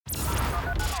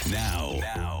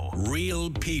Now, real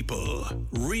people,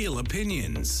 real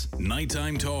opinions.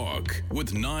 Nighttime Talk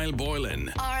with Niall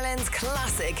Boylan. Ireland's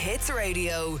classic hits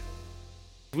radio.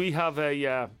 We have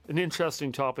an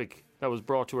interesting topic that was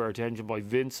brought to our attention by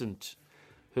Vincent,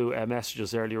 who messaged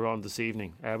us earlier on this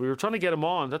evening. We were trying to get him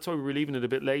on, that's why we were leaving it a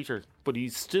bit later, but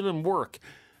he's still in work.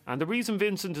 And the reason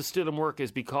Vincent is still in work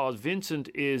is because Vincent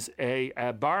is a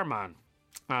barman.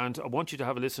 And I want you to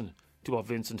have a listen to what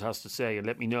Vincent has to say and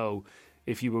let me know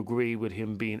if you agree with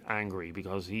him being angry,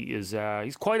 because he's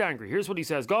quite angry. Here's what he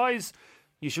says. Guys,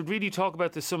 you should really talk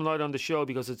about this some night on the show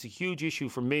because it's a huge issue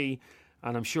for me,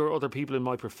 and I'm sure other people in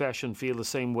my profession feel the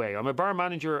same way. I'm a bar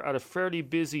manager at a fairly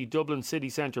busy Dublin city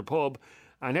centre pub,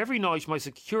 and every night my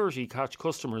security catch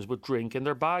customers with drink in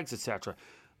their bags, etc.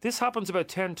 This happens about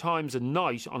 10 times a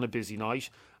night on a busy night,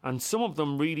 and some of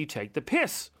them really take the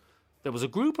piss. There was a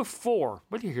group of 4.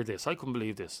 When you hear this, I couldn't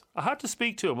believe this. I had to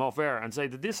speak to him off air and say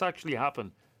that this actually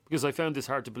happened because I found this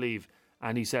hard to believe.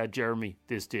 And he said, Jeremy,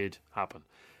 this did happen.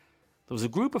 There was a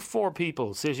group of 4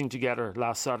 people sitting together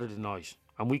last Saturday night,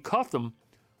 and we caught them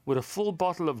with a full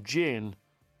bottle of gin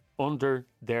under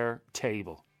their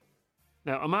table.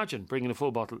 Now imagine bringing a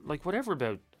full bottle, like whatever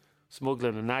about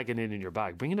smuggling and nagging in your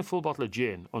bag, bringing a full bottle of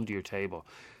gin under your table.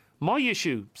 My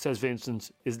issue, says Vincent,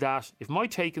 is that if my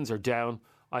takings are down,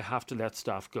 I have to let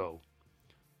staff go.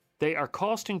 They are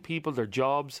costing people their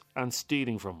jobs and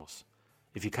stealing from us.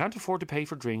 If you can't afford to pay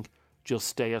for drink, just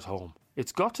stay at home.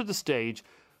 It's got to the stage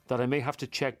that I may have to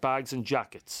check bags and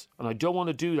jackets, and I don't want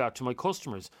to do that to my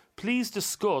customers. Please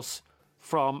discuss,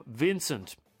 from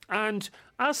Vincent. And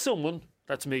as someone,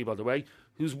 that's me by the way,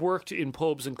 who's worked in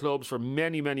pubs and clubs for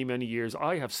many, many, many years,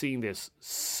 I have seen this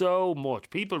so much.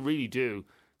 People really do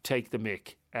take the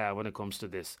mick when it comes to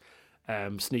this.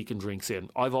 Sneaking drinks in.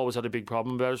 I've always had a big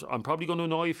problem about it. I'm probably going to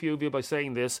annoy a few of you by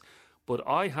saying this, but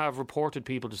I have reported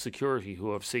people to security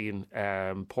who have seen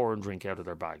pouring drink out of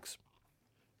their bags.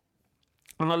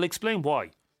 And I'll explain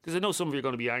why, because I know some of you are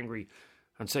going to be angry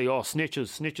and say, oh,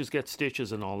 snitches get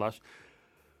stitches and all that.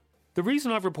 The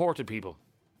reason I've reported people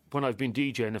when I've been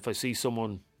DJing, if I see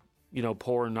someone,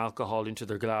 pouring alcohol into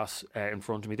their glass in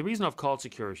front of me, the reason I've called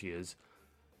security is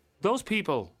those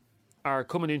people are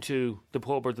coming into the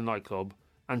pub or the nightclub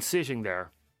and sitting there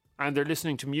and they're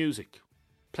listening to music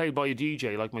played by a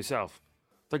DJ like myself.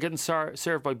 They're getting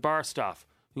served by bar staff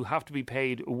who have to be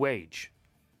paid a wage.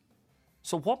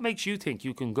 So what makes you think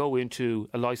you can go into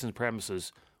a licensed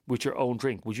premises with your own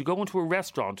drink? Would you go into a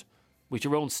restaurant with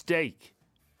your own steak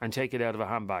and take it out of a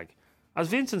handbag? As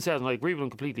Vincent says, and I agree with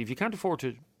him completely, if you can't afford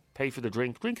to pay for the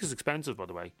drink is expensive, by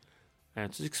the way, and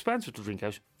it's expensive to drink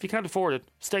out. If you can't afford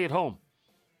it, stay at home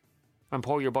and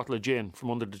pour your bottle of gin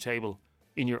from under the table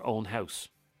in your own house.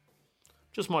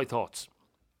 Just my thoughts.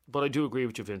 But I do agree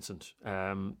with you, Vincent.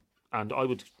 And I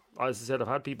would, as I said, I've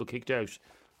had people kicked out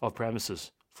of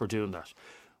premises for doing that.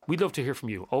 We'd love to hear from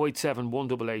you. 087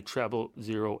 188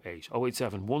 0008.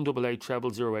 087 188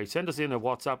 0008. Send us in a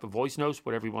WhatsApp, a voice note,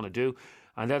 whatever you want to do,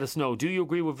 and let us know. Do you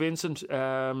agree with Vincent?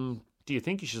 Do you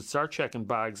think you should start checking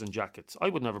bags and jackets? I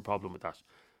wouldn't have a problem with that.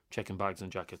 Checking bags and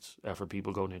jackets for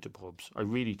people going into pubs. I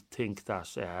really think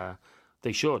that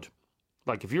they should.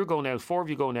 Like if you're going out, 4 of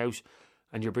you going out,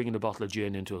 and you're bringing a bottle of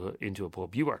gin into a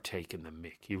pub, you are taking the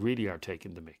mick. You really are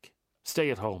taking the mick. Stay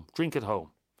at home. Drink at home.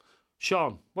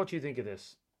 Sean, what do you think of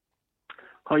this?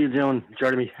 How you doing,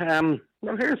 Jeremy?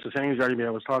 Well, here's the thing, Jeremy. I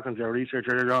was talking to our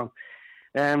researcher earlier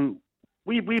on.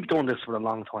 We've done this for a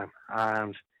long time,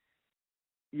 and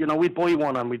we'd buy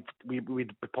one and we'd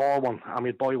pour one, and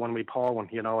we'd buy one and we'd pour one,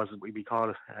 as we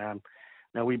call it.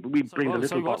 Now we bring the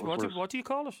little bottles. What do you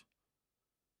call it?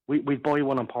 We'd buy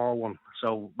one and pour one.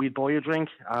 So we'd buy a drink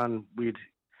and we'd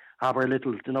have our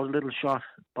little, little shot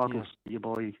bottles you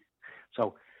buy.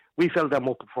 So we fill them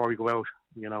up before we go out,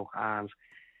 and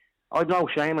I've no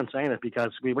shame in saying it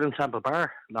because we were in Temple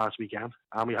Bar last weekend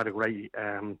and we had a great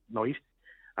night.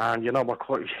 And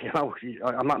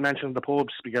I'm not mentioning the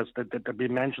pubs because they've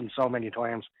been mentioned so many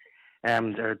times.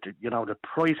 The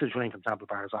price of drink in Temple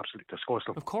Bar is absolutely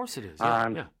disgusting. Of course it is.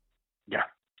 Yeah.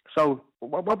 So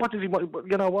what do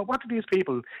these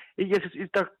people? They're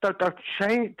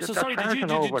changing. So sorry,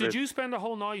 did you spend the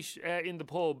whole night in the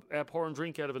pub pouring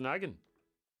drink out of a naggin?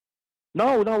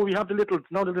 No, we have the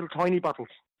little tiny bottles.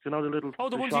 The little. Oh,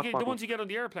 the ones you get on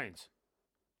the airplanes.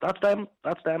 That's them.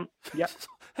 Yeah.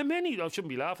 How many? I shouldn't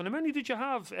be laughing. How many did you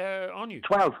have on you?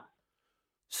 12.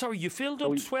 Sorry, you filled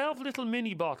up 12 little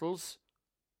mini bottles.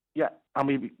 Yeah,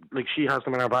 and she has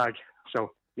them in her bag.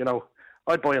 So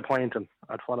I'd buy a pint and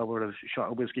I'd follow with a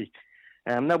shot of whiskey.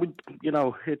 Now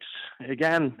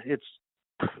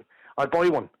I'd buy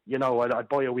one. I'd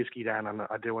buy a whiskey then and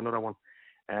I'd do another one.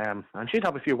 and she'd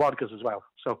have a few vodkas as well.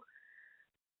 So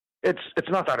it's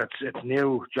not that it's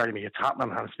new, Jeremy. It's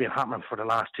happening, and it's been happening for the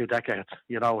last 2 decades.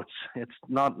 It's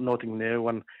not nothing new.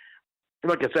 And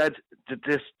like I said,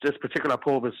 this particular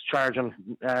pub is charging,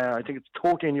 I think it's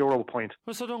 €13 a pint.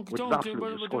 Well, so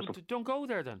don't go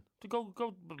there then. Go.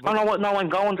 Oh no, I'm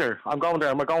going there. I'm going there,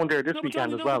 and we're going there this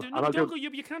weekend as well.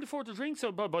 You can't afford to drink.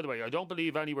 So, by the way, I don't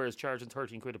believe anywhere is charging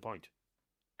 £13 a pint.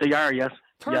 They are, yes.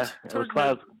 It was 12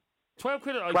 quid.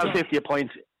 12.50 a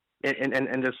pint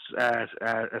in this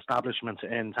establishment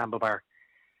in Tampa Bar.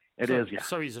 It is, yeah.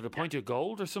 Sorry, is it a pint of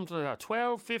gold or something like that?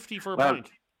 $12.50 for a pint.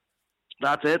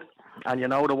 That's it. And you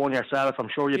know the one yourself. I'm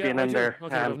sure you've been in there.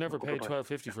 Okay, I've never paid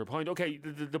 $12.50 for a pint. Okay,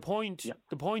 the point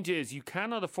is you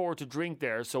cannot afford to drink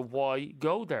there, so why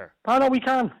go there? Oh no, we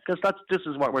can, because this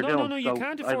is what we're doing. No, you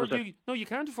can't afford. You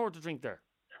can't afford to drink there.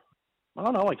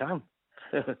 Oh no, I can.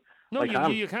 No,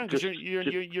 you can't, because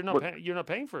you're not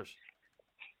paying for it.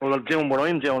 Well, doing what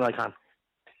I'm doing, I can.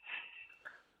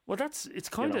 Well, it's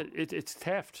kind of it's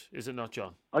theft, is it not,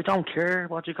 John? I don't care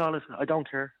what you call it. I don't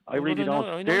care. I really don't.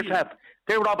 don't. They're theft.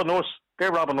 They're robbing us.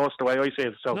 They're robbing us the way I see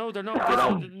it. So no, they're not.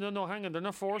 No, hang on. They're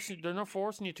not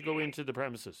forcing you to go into the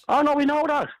premises. Oh no, we know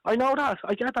that. I know that.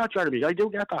 I get that, Jeremy. I do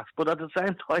get that. But at the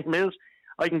same time,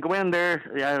 I can go in there.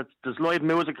 Yeah, there's live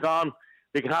music on.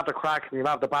 We can have the crack. We can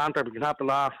have the banter. We can have the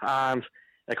laugh, and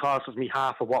it costs me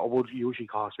half of what it would usually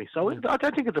cost me. So I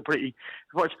think it's a pretty.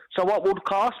 So what would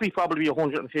cost me probably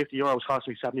 €150 cost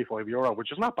me €75,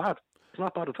 which is not bad. It's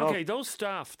not bad at all. Okay, those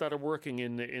staff that are working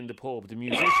in the pub, the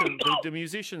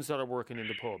musicians that are working in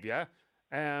the pub,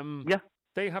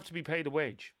 they have to be paid a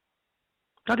wage.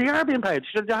 No, they are being paid.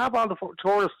 They have all the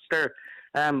tourists there,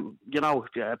 paying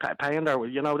their,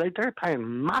 they're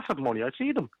paying massive money. I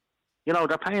see them.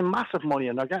 They're paying massive money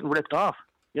and they're getting ripped off.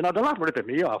 They're not ripping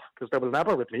me off, because they will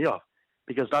never rip me off,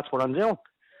 because that's what I'm doing.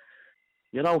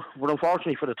 But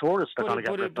unfortunately for the tourists, they're going to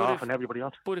get ripped off, and everybody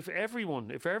else. But if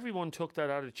everyone took that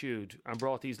attitude and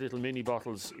brought these little mini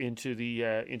bottles into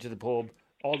the pub,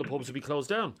 all the pubs would be closed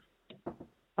down.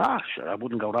 Sure, I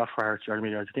wouldn't go that far,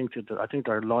 Jeremy. I think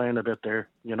they're lying a bit there.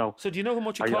 So do you know how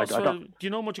much it costs? Do you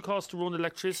know how much it costs to run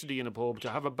electricity in a pub, to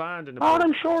have a band in a pub? Oh,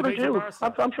 I'm sure they do.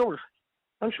 I'm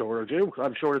sure they do.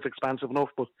 I'm sure it's expensive enough,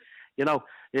 but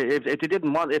if they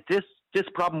didn't want, if this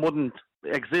problem wouldn't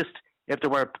exist if they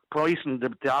were pricing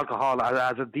the alcohol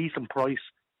as a decent price,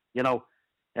 and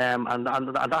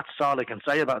that's all I can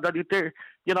say about that.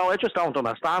 I just don't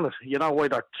understand it. Why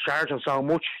they're charging so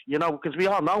much. Because we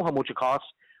all know how much it costs.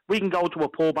 We can go to a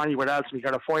pub anywhere else and we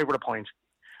get a £5 a pint,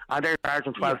 and they're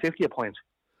charging $12.50 a pint.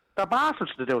 They're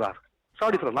bastards to do that.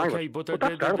 Sorry for the language. Okay,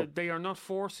 but they are not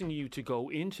forcing you to go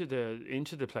into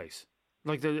the place.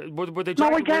 Like were they?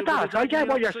 No, I get that. I get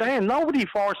what you're saying. Nobody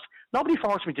forced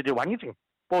me to do anything.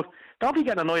 But don't be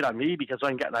getting annoyed at me because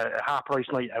I'm getting a half price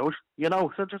night out.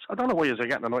 So I don't know why you're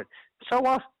getting annoyed. So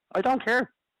what? I don't care.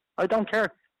 And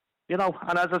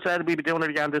as I said, we'll be doing it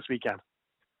again this weekend.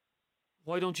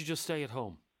 Why don't you just stay at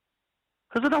home?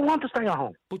 Because I don't want to stay at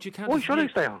home. But you can't. Why should I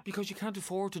stay home? Because you can't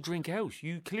afford to drink out.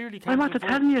 You clearly can't. I'm at to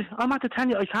tell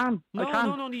you. I can. No, I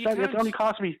can. No, you can't. It's only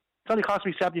cost me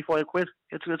 £75.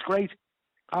 It's great.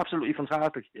 Absolutely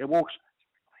fantastic. It works.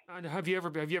 And have you ever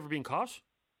been caught?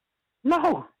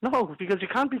 No, because you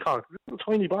can't be caught. Little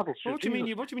tiny bottles. What do you mean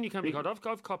you can't be caught?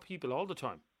 I've caught people all the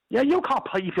time. Yeah, you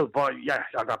caught people, boy. Yeah,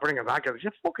 they're bringing wagons.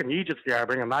 You fucking idiots, they are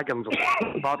bringing wagons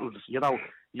of bottles.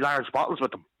 Large bottles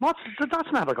with them.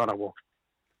 That's never gonna work.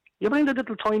 You bring the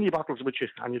little tiny bottles with you,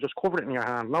 and you just cover it in your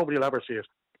hand. Nobody will ever see it.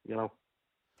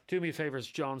 Do me favours,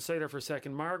 John. Stay there for a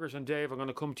second. Margaret and Dave are going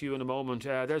to come to you in a moment.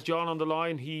 There's John on the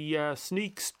line. He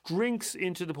sneaks drinks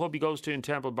into the pub he goes to in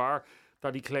Temple Bar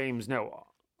that he claims. Now,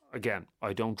 again,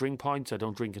 I don't drink pints. I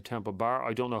don't drink at Temple Bar.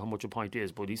 I don't know how much a pint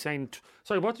is, but he's saying...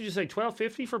 Sorry, what did you say?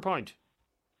 $12.50 for a pint?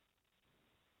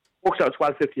 Works out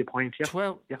 $12.50 a pint,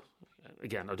 yeah. Yeah.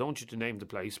 Again, I don't want you to name the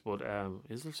place, but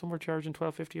is there somewhere charging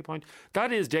 $12.50 a pint?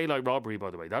 That is daylight robbery,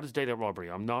 by the way. That is daylight robbery.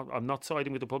 I'm not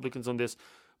siding with the publicans on this,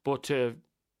 but to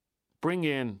bring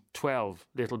in 12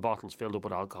 little bottles filled up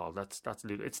with alcohol, it's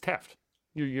theft.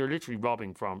 You're literally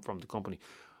robbing from the company.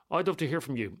 I'd love to hear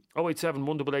from you. 087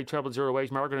 188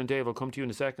 0008. Margaret and Dave will come to you in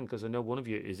a second because I know one of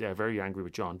you is very angry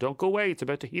with John. Don't go away. It's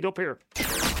about to heat up here.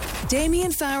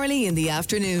 Damien Farrelly in the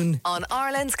afternoon on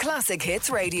Ireland's Classic Hits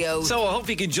Radio. So I hope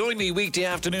you can join me weekday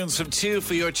afternoons from 2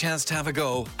 for your chance to have a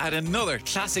go at another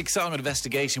classic song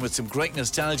investigation with some great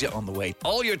nostalgia on the way.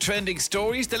 All your trending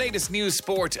stories, the latest news,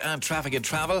 sport and traffic and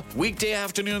travel. Weekday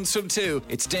afternoons from 2.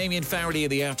 It's Damien Farrelly in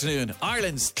the afternoon.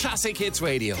 Ireland's Classic Hits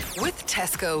Radio. With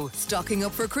Tesco. Stocking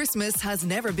up for Christmas has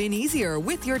never been easier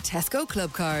with your Tesco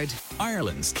Club card.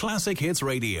 Ireland's Classic Hits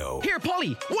Radio. Here,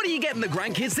 Polly, what are you getting the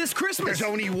grandkids this Christmas? There's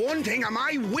only one thing on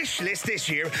my wish list this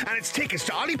year, and it's tickets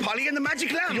to Ollie, Polly and the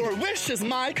Magic Lamp. Your wish is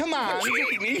my command.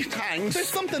 Really? Thanks. There's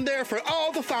something there for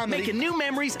all the family. Making new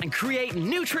memories and creating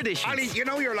new traditions. Ollie, you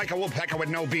know you're like a woodpecker with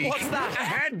no beak. What's that? A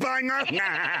headbanger.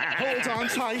 Hold on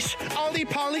tight. Ollie,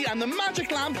 Polly and the Magic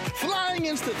Lamp flying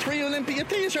into the Three Olympia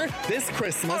Theatre this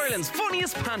Christmas. Ireland's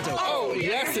funniest panto. Oh,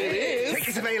 yes it is.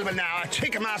 Tickets available now at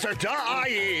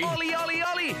Ticketmaster.ie. Ollie, Ollie,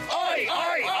 Ollie. Oi,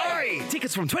 oi, oi.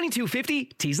 Tickets from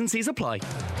 $22.50. T's and C's apply.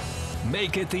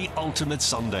 Make it the ultimate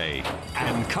Sunday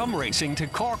and come racing to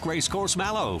Cork Racecourse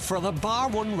Mallow for the Bar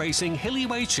 1 Racing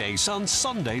Hillyway Chase on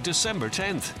Sunday, December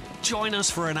 10th. Join us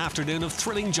for an afternoon of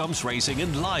thrilling jumps racing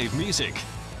and live music.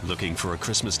 Looking for a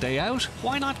Christmas day out?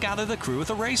 Why not gather the crew at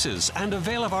the races and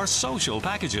avail of our social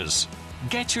packages?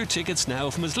 Get your tickets now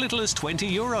from as little as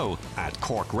 €20 at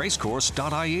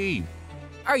corkracecourse.ie.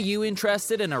 Are you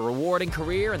interested in a rewarding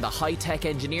career in the high-tech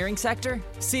engineering sector?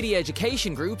 City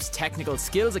Education Group's Technical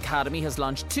Skills Academy has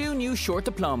launched 2 new short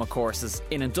diploma courses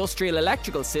in Industrial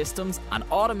Electrical Systems and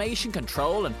Automation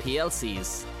Control and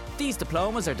PLCs. These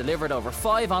diplomas are delivered over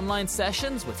 5 online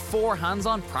sessions with 4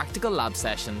 hands-on practical lab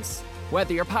sessions.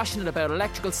 Whether you're passionate about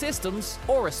electrical systems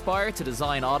or aspire to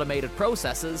design automated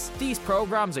processes, these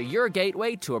programs are your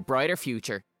gateway to a brighter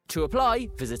future. To apply,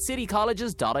 visit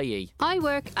citycolleges.ie. I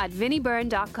work at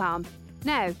vinnieburn.com.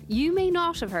 Now, you may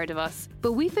not have heard of us,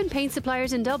 but we've been paint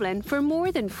suppliers in Dublin for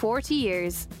more than 40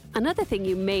 years. Another thing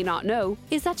you may not know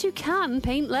is that you can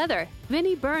paint leather.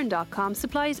 vinnieburn.com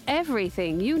supplies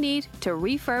everything you need to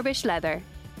refurbish leather.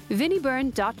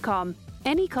 vinnieburn.com.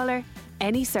 Any colour,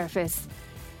 any surface.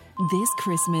 This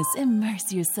Christmas,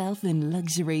 immerse yourself in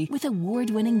luxury with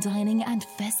award-winning dining and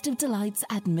festive delights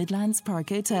at Midlands Park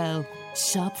Hotel.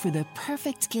 Shop for the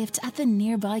perfect gift at the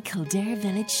nearby Kildare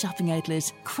Village shopping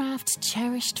outlet. Craft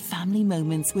cherished family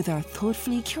moments with our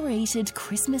thoughtfully curated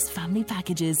Christmas family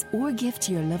packages, or gift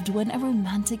your loved one a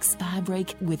romantic spa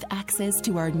break with access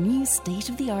to our new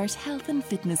state-of-the-art health and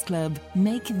fitness club.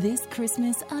 Make this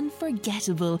Christmas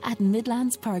unforgettable at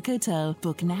Midlands Park Hotel.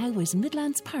 Book now at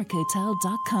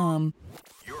midlandsparkhotel.com.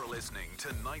 You're listening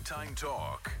to Nighttime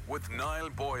Talk with Niall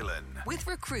Boylan. With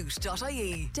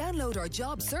Recruit.ie. Download our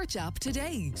job search app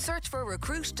today. Search for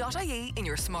Recruit.ie in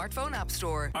your smartphone app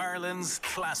store. Ireland's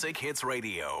Classic Hits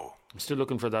Radio. I'm still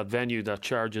looking for that venue that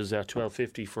charges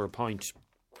 $12.50 for a pint.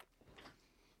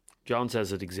 John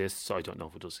says it exists. I don't know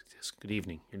if it does exist. Good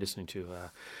evening. You're listening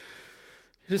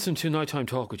to Nighttime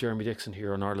Talk with Jeremy Dixon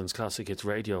here on Ireland's Classic Hits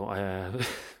Radio.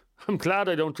 I'm glad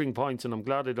I don't drink pints, and I'm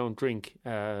glad I don't drink.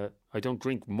 I don't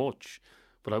drink much,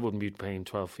 but I wouldn't be paying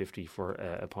 $12.50 for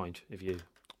a pint. If you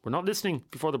were not listening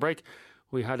before the break,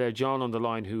 we had John on the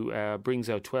line who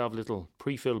brings out 12 little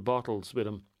pre-filled bottles with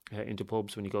him into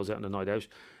pubs when he goes out on a night out.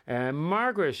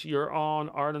 Margaret, you're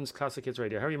on Ireland's Classic Hits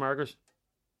Radio. How are you, Margaret?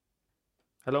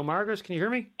 Hello, Margaret. Can you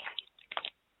hear me?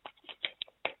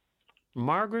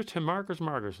 Margaret.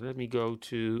 Let me go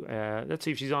to. Let's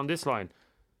see if she's on this line.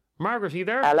 Margaret, are you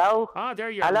there? Hello.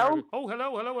 There you are. Hello. Margaret. Oh,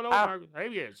 hello, Margaret. Hey,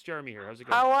 yeah, it's Jeremy here. How's it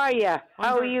going? How are you?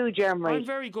 How are you, Jeremy? I'm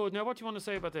very good. Now, what do you want to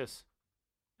say about this?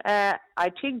 I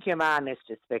think your man is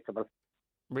despicable.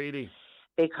 Really?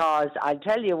 Because I'll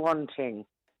tell you one thing.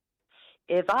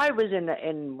 If I was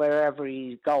in wherever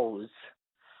he goes,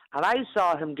 and I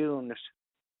saw him doing it,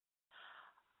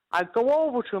 I'd go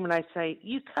over to him and I'd say,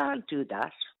 you can't do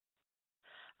that.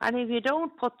 And if you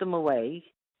don't put them away,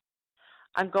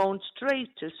 I'm going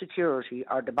straight to security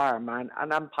or the barman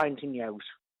and I'm pointing you out.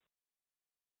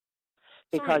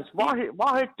 Because what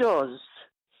it does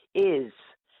is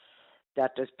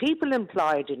that there's people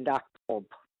employed in that pub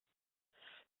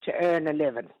to earn a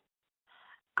living.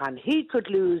 And he could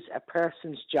lose a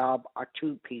person's job or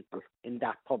 2 people in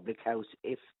that public house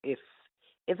if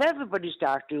everybody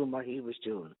started doing what he was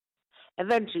doing.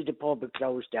 Eventually the pub would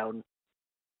close down.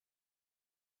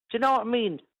 Do you know what I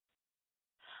mean?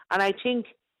 And I think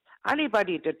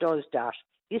anybody that does that,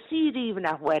 you see it even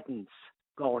at weddings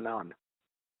going on,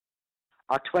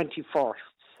 or 21st.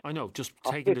 I know, just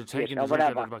taking the drink.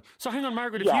 So hang on,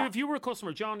 Margaret. If you were a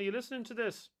customer, John, are you listening to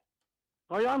this?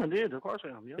 I am indeed, of course I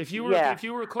am. Yeah. If you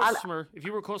were a customer,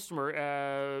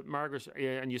 Margaret,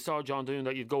 and you saw John doing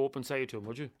that, you'd go up and say it to him,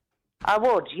 would you? I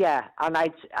would, yeah. And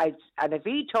and if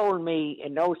he told me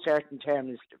in no certain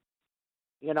terms,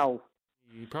 you know,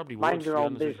 you probably would, mind your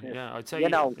own business. Yeah, I'd say, you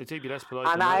know, I'd say be less polite.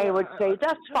 And I would say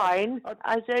that's fine.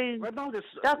 I say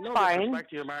that's fine. Disrespect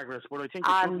to you, Margaret, but I think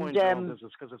you should mind your own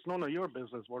business because it's none of your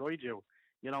business what I do.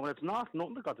 You know, it's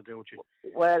nothing got to do with you.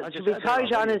 Well, to be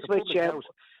quite honest with you,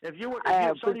 if you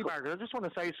sorry, Margaret, I just want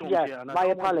to say something to you, and my I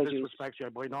don't apologies. want to disrespect you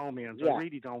by no means. Yeah. I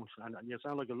really don't, and you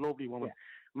sound like a lovely woman. Yeah.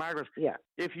 Margaret,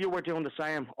 if you were doing the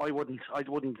same, I wouldn't,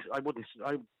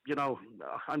 you know,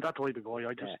 I'm that type of guy.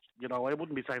 I just, you know, I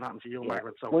wouldn't be saying nothing to you,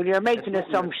 Margaret. So well, you're making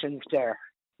assumptions there,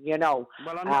 you know,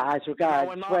 as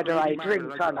regards whether I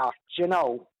drink or not, you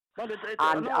know. Well,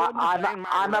 and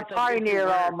I'm a pioneer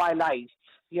all my life,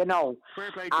 you know,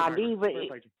 and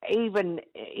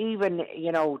even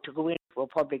you know, to go into a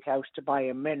public house to buy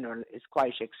a mineral is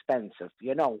quite expensive,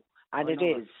 you know, and it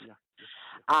is,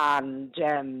 and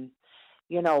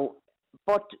you know,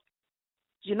 but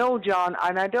you know, John,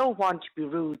 and I don't want to be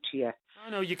rude to you. I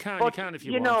know you can. But, you can if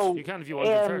you want. Know, you can if you want.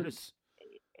 In fairness,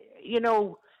 you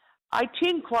know, I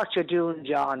think what you're doing,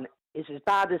 John, is as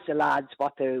bad as the lads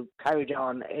what they carried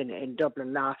on in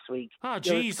Dublin last week. Oh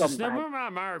Jesus! Never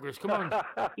mind, Margaret. Come on.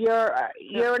 You're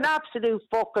an absolute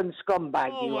fucking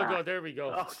scumbag. Oh my God! There we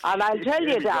go. And I'll tell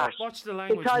you that watch the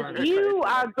language, because Margaret. you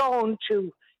are going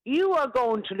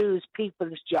to lose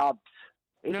people's jobs.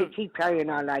 If you keep carrying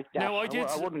on like that. No, I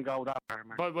wouldn't go that far,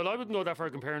 man. Well, I wouldn't go that far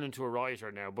comparing him to a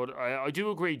rioter now. But I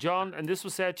do agree, John, and this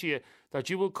was said to you, that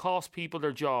you will cost people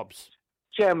their jobs.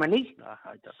 Germany.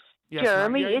 Yes,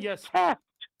 Jeremy, it's theft.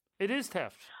 It is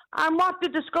theft. And what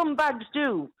did the scumbags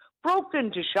do? Broke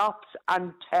into shops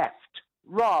and theft.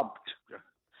 Robbed.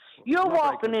 You're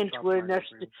walking into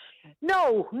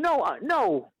No.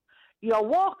 You're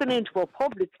walking into a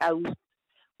public house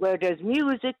where there's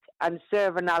music and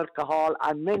serving alcohol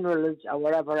and minerals or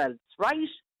whatever else, right?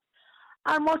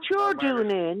 And what you're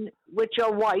doing with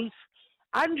your wife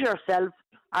and yourself,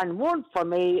 and one for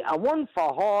me and one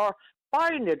for her,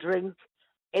 buying a drink,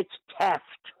 it's theft.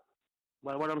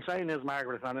 Well, what I'm saying is,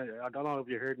 Margaret, and I don't know if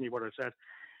you heard me what I said,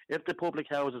 if the public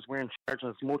houses weren't charging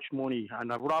as much money and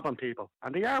they're robbing people,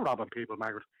 and they are robbing people,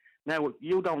 Margaret. Now,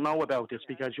 you don't know about this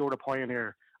because you're the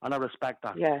pioneer, and I respect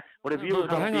that. Yeah. But if you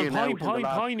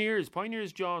pioneers,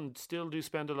 John, still do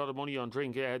spend a lot of money on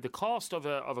drink. The cost of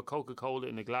a Coca-Cola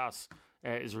in a glass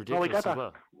is ridiculous as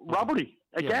well. Robbery.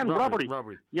 Again, robbery.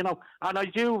 You know, and I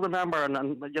do remember,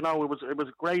 and you know, it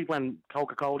was great when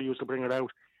Coca-Cola used to bring it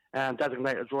out and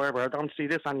designated driver. I don't see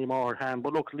this anymore.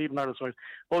 But look, leaving that aside.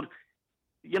 But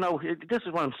you know, this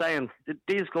is what I'm saying.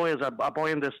 These guys are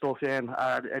buying this stuff in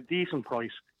at a decent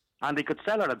price. And they could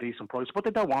sell it at a decent price, but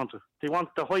they don't want to. They want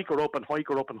to hike her up and hike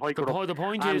her up and hike her up. The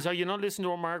point is, are you not listening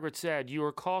to what Margaret said? You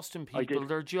are costing people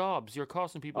their jobs. You're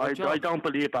costing people their jobs. I don't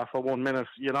believe that for 1 minute.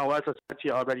 You know, as I said to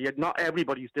you already, not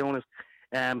everybody's doing it.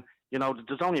 You know,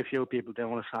 there's only a few people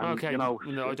doing it. And, okay. You know,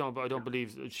 no, I don't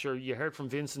believe. Sure, you heard from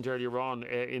Vincent earlier on.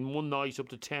 In one night, up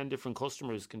to 10 different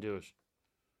customers can do it.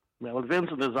 Well,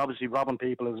 Vincent is obviously robbing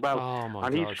people as well,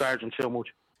 and he's charging so much.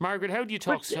 Margaret, how do you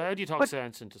talk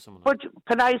sense into someone? But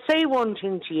can I say one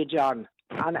thing to you, John?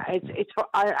 And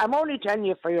I'm only telling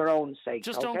you for your own sake.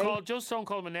 Just don't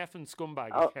call him an effing scumbag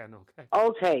again, okay?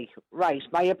 Okay, right.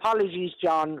 My apologies,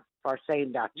 John, for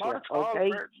saying that to you.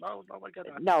 Okay. No, I get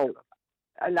that. No,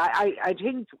 and I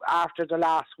think after the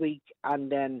last week,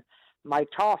 and then my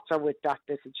thoughts are with that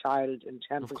little child in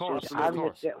temperatures and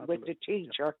with the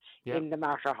teacher in the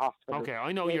Mater Hospital. Okay,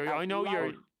 I know you're. Yeah, I know.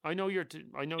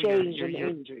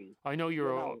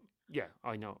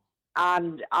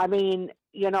 And I mean,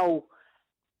 you know,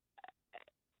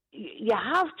 you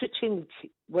have to think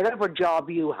whatever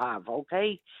job you have,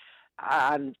 okay?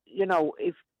 And you know,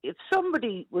 if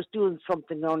somebody was doing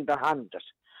something underhanded,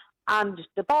 and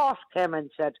the boss came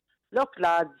and said, "Look,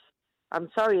 lads,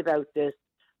 I'm sorry about this,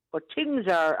 but things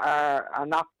are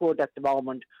not good at the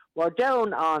moment. We're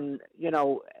down on, you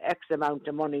know, X amount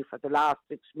of money for the last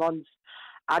 6 months.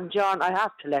 And John, I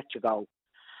have to let you go."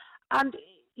 And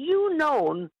you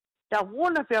known that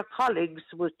one of your colleagues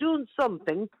was doing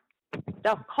something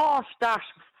that cost that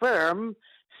firm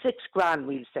 $6,000,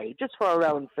 we'll say, just for a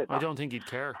round figure. I don't think he'd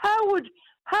care. How would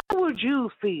you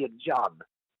feel, John?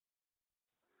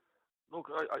 Look,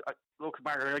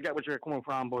 Margaret, I get what you're coming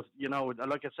from, but you know,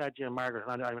 like I said to you, Margaret,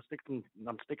 and I'm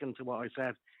sticking to what I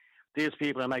said. These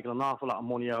people are making an awful lot of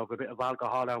money out of a bit of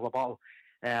alcohol out of a bottle.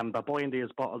 They're buying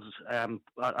these bottles,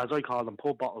 as I call them,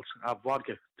 pub bottles of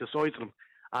vodka, the size of them,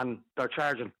 and they're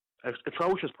charging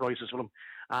atrocious prices for them.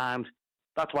 And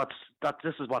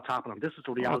This is what's happening. This is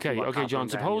the reality. Okay, John.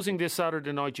 Supposing this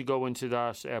Saturday night you go into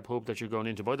that pub that you're going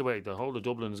into. By the way, the whole of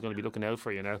Dublin is going to be looking out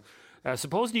for you now.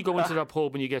 Supposing you go into that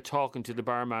pub and you get talking to the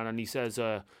barman and he says,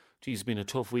 "Geez, it's been a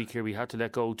tough week here. We had to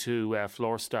let go 2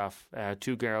 floor staff,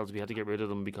 2 girls. We had to get rid of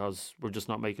them because we're just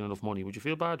not making enough money." Would you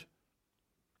feel bad?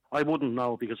 I wouldn't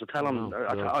know because I tell him.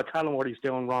 I tell him what he's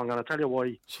doing wrong, and I tell you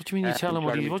why. So what do you mean you tell him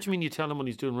what do you mean you tell him what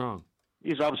he's doing wrong?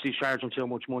 He's obviously charging too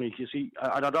much money. You see,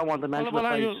 I don't want to mention the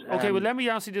place. Okay, well, let me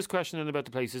ask you this question then about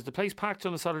the place. Is the place packed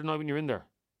on a Saturday night when you're in there?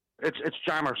 It's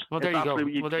jammers. Well, there you go.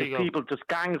 Well, there you go. People, just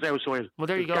gangs outside. Well,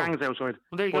 there you go. Gangs outside.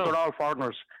 Well, there you go. But they're all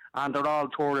foreigners, and they're all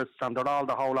tourists, and they're all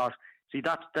the whole lot. See,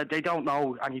 that they don't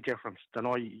know any difference than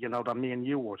than me and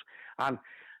you would. And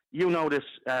you know this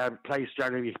place,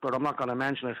 Jeremy, but I'm not going to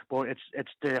mention it. But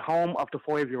it's the home of the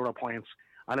 €5 points,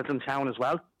 and it's in town as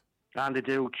well. And they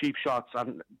do cheap shots,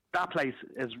 and that place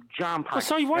is jam packed. Oh,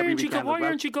 sorry, why aren't you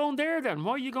going there then?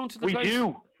 Why are you going to the place?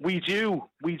 We do.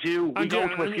 We go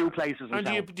to a few places. And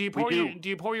do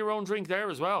you pour your own drink there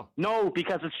as well? No,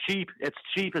 because it's cheap. It's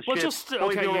cheap as shit. Just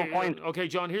okay,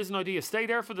 John. Here's an idea: stay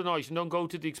there for the night and don't go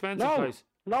to the expensive place.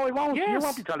 No, I won't. Yes. You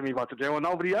won't be telling me what to do, and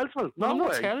nobody else will. No, I'm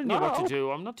not telling you what to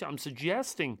do. I'm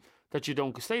suggesting that you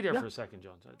don't stay there for a second,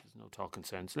 John. There's no talking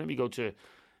sense. Let me go to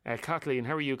Kathleen.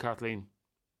 How are you, Kathleen?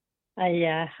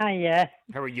 Hiya. How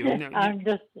are you? I'm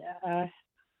just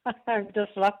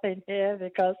laughing here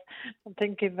because I'm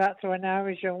thinking back to when I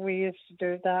was young. We used to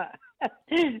do that,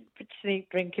 sneak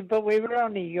drinking, but we were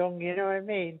only young. You know what I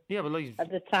mean? Yeah, but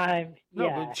at the time. No,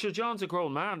 but sure, John's a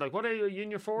grown man. Like, what are you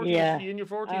in your 40s? Yeah. Are you in your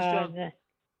 40s,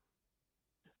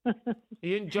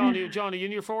 John? John, are you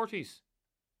in your 40s?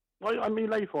 Well, I mean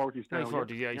late 40s now. Late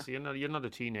 40s, yeah. So you're not a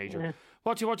teenager. Yeah.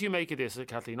 What do you make of this,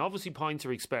 Kathleen? Obviously, pints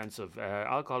are expensive.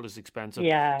 Alcohol is expensive.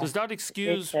 Yeah. Does that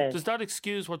excuse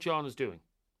what John is doing?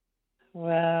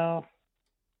 Well,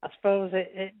 I suppose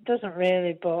it doesn't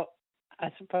really, but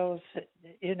I suppose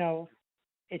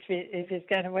if he's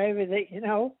getting away with it, if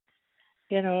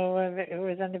it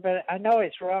was anybody, I know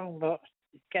it's wrong, but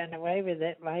he's getting away with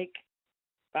it, like.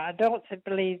 But I don't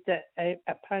believe that a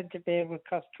pint of beer would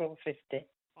cost $12.50.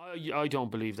 I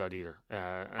don't believe that either.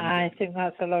 I think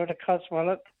that's a load of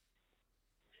codswallop.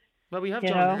 Well, we have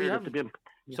John.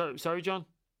 Sorry, John.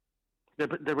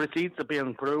 The receipts are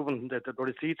being proven. The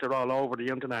receipts are all over the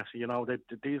internet.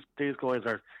 These guys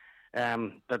are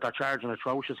they're charging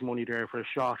atrocious money there for a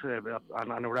shot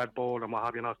and a Red Bull and what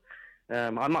have you not.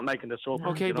 I'm not making this up.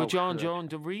 Okay, but John,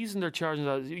 the reason they're charging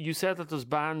that, you said that there's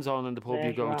bands on in the pub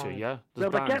you go to, yeah?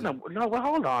 Hold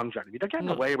on, Jeremy. They're getting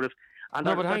away with it. And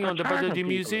but hang on,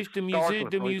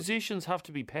 the musicians have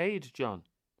to be paid, John.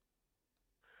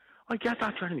 I get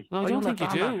that, Jeremy. No, I don't think you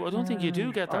do. I don't think you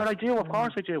do get that. I do, of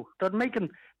course I do. They're making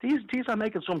these are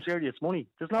making some serious money.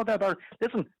 There's no doubt about it.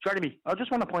 Listen, Jeremy, I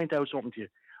just want to point out something to you.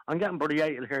 I'm getting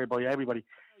berated here by everybody.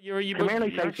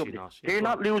 They're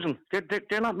not losing.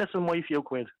 They're not missing my few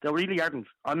quid. They really aren't.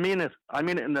 I mean it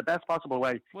in the best possible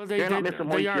way. Well, they're not missing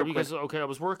my few because quid. Okay, I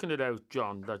was working it out,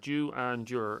 John, that you and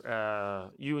your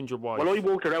wife. Well, I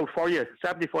worked it out for you.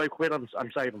 75 quid. I'm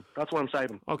saving. That's what I'm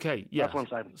saving. Okay, yeah. That's what I'm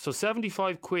saving. So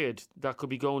 75 quid that could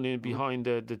be going in behind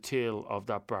the till of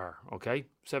that bar. Okay,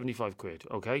 75 quid.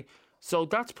 Okay, so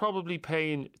that's probably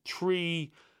paying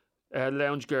 3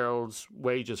 lounge girls'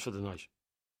 wages for the night.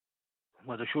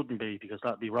 Well, there shouldn't be because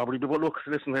that'd be robbery. But look,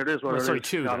 listen, there it is.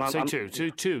 Two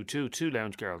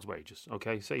lounge girls' wages.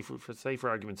 Okay, say for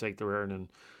argument's sake, they're earning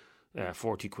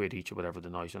 40 quid each or whatever the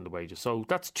night on the wages. So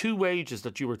that's 2 wages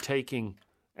that you were taking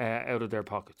out of their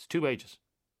pockets. 2 wages.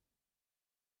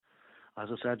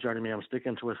 As I said, Jeremy, I'm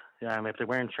sticking to it. If they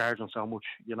weren't charging so much,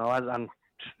 I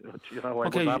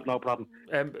would have no problem.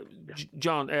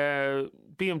 John,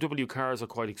 BMW cars are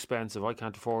quite expensive. I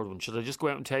can't afford one. Should I just go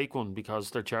out and take one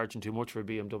because they're charging too much for a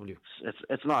BMW?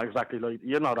 It's not exactly like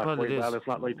you know that quite well. It's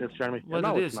not like this, Jeremy.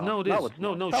 Well, it is. No, it is.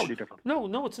 No, totally different.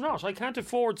 No, it's not. I can't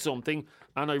afford something,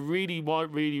 and I really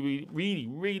want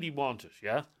it.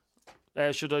 Yeah.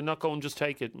 Should I not go and just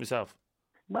take it myself?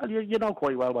 Well, you know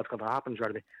quite well what's going to happen,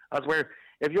 Jeremy. As where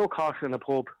if you're caught in a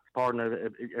pub pouring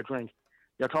a drink,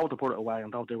 you're told to put it away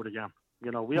and don't do it again.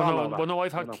 We all know that. Well, no,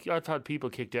 I've had people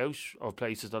kicked out of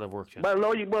places that I've worked in. Well,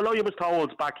 I was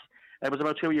told back. It was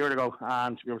about 2 years ago,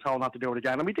 and we were told not to do it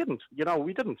again, and we didn't.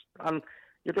 We didn't, and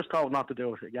you're just told not to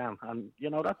do it again, and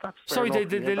that's. Sorry,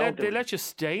 they let you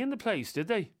stay in the place, did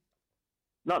they?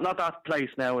 Not that place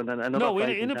now, and then another. No,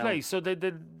 place in a place. So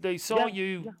they saw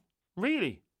you. Yeah.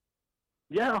 Really?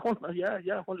 Yeah,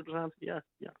 100%. Yeah.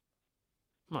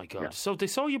 My God! Yeah. So they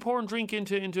saw you pouring drink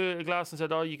into a glass and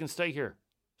said, "Oh, you can stay here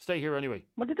anyway."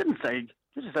 Well, they didn't say.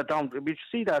 They just said, "Don't." We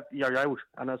see that you're out,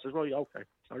 and I said, "Well, okay,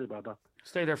 sorry about that."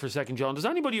 Stay there for a second, John. Does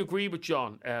anybody agree with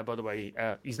John, by the way?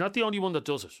 He's not the only one that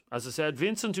does it. As I said,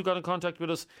 Vincent, who got in contact with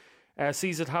us,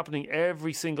 sees it happening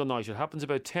every single night. It happens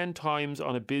about 10 times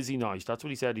on a busy night. That's what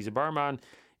he said. He's a barman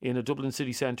in a Dublin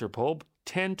city centre pub.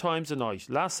 10 times a night.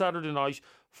 Last Saturday night,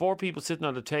 4 people sitting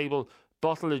at a table,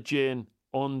 bottle of gin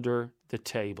under the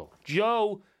table.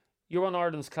 Joe, you're on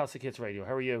Ireland's Classic Hits Radio.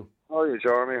 How are you? How are you,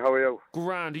 Jeremy? How are you?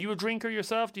 Grand. Are you a drinker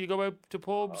yourself? Do you go out to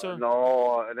pubs? Or?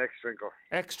 No, an ex-drinker.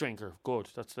 Ex-drinker. Good.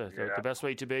 That's the best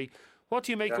way to be. What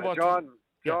do you make of what...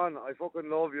 John, I fucking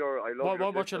love your...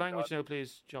 What's your language now,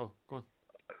 please, Joe? Go on.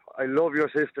 I love your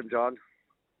system, John.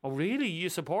 Oh, really? You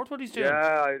support what he's doing?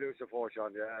 Yeah, I do support,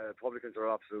 John. Yeah, Republicans are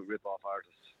absolute rip-off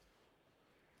artists.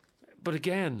 But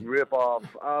again...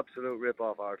 Absolute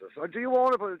rip-off artists. Do you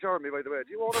own a... Jeremy, by the way,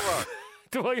 do you own a bar?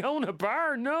 Do I own a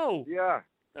bar? No. Yeah.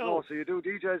 No, so you do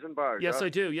DJs and bars? Yes, yeah? I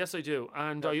do.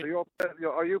 And so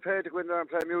are you paid to go in there and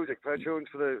play music, play tunes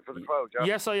for the crowd? Yeah?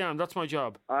 Yes, I am. That's my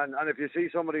job. And if you see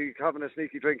somebody having a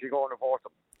sneaky drink, you go and report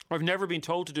them. I've never been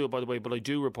told to do it, by the way, but I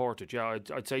do report it. Yeah,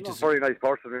 I'd say to. Very nice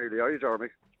person, really, are you, Jeremy?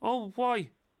 Oh, why?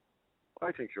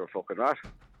 I think you're a fucking rat.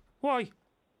 Why?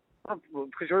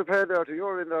 Because you're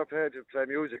in there paid to play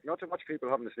music. Not too much people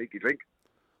having a sneaky drink.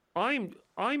 I'm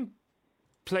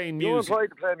playing music. You're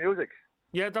employed to play music.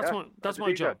 Yeah, that's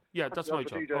my job. Yeah, that's my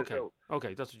job.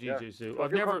 Okay, that's what DJs do. So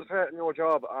I've never concentrated on your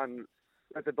job and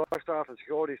let the bar staff and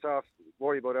security staff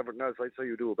worry about everything else. I'd say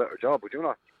you do a better job, would you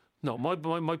not? No, my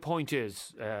point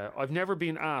is, I've never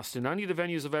been asked in any of the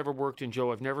venues I've ever worked in,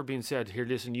 Joe. I've never been said, "Here,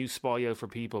 listen, you spy out for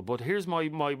people." But here's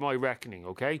my reckoning.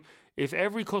 Okay, if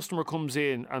every customer comes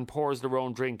in and pours their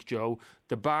own drink, Joe,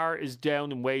 the bar is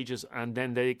down in wages, and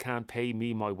then they can't pay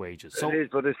me my wages. So it is,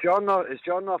 but is John not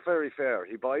very fair?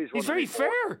 He buys one. He's very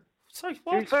fair. Sorry,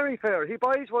 what? He's very fair. He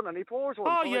buys one and he pours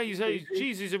one. Oh, yeah, he's a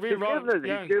real Robin Hood.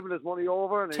 He's giving his money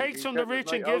over. And takes from the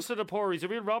rich and gives to the poor. He's a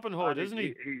real Robin Hood, isn't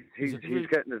he? He's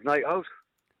getting his night out.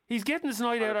 He's getting his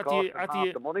night out at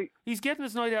the money. He's getting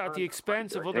his night out at the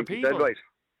expense of other people. He's dead right.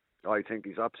 I think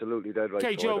he's absolutely dead right.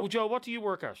 Okay, Joe, what do you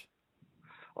work at?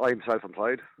 I'm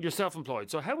self-employed. You're self-employed.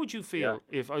 So how would you feel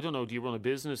if, I don't know, do you run a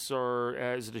business or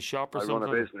is it a shop or something? I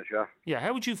run a business, yeah. Yeah,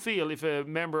 how would you feel if a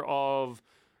member of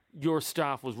your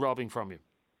staff was robbing from you?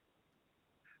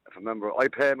 If a member, I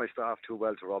pay my staff too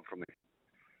well to rob from me.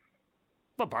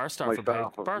 Well, bar staff are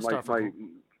paid.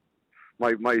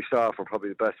 My staff are probably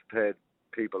the best paid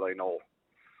people I know.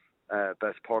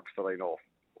 Best perks that I know.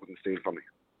 Wouldn't steal from me.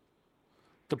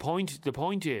 The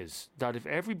point is that if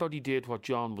everybody did what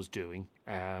John was doing,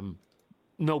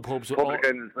 no pubs.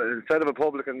 Instead of a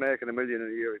publican making $1 million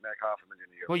a year, he'd make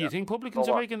 $500,000 a year. Well, you think publicans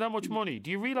are making that much money?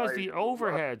 Do you realise the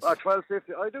overheads?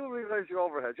 $12.50. I do realise the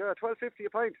overheads. Yeah, $12.50 a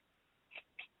pint.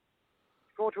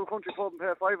 Go to a country pub and pay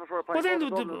 $5 for a pint.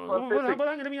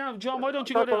 John, why don't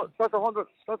you go down? That's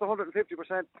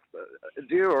 150%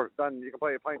 dearer than you can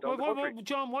buy a pint on the country.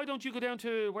 John, why don't you go down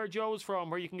to where Joe's from,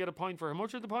 where you can get a pint for how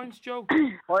much are the pints, Joe?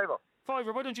 $5. Why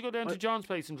don't you go down to John's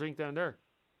place and drink down there?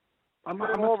 Same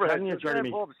overhead,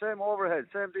 same pub, same overhead,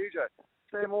 same DJ,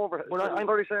 same overhead.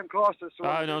 Very same cost.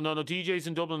 No. DJs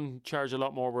in Dublin charge a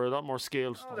lot more. We're a lot more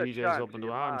skilled. DJs up in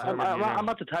the I'm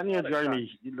about to tell you,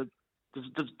 Jeremy.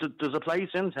 There's a place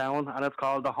in town and it's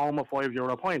called the Home of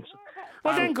 €5 Points.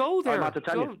 Well, then go there. I'm about to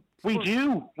tell you. We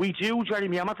do,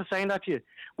 Jeremy. I'm not saying that to you.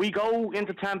 We go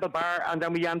into Temple Bar and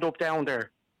then we end up down there.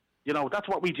 You know, that's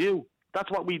what we do.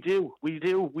 We do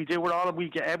it all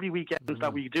every weekend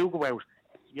that we do go out.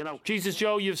 You know. Jesus,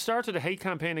 Joe, you've started a hate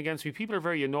campaign against me. People are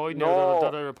very annoyed now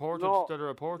that I reported people.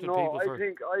 I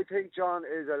think John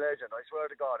is a legend. I swear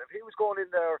to God. If he was going in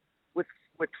there with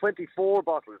 24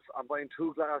 bottles and buying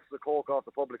 2 glasses of Coke off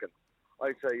the publican,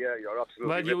 I'd say, yeah, you're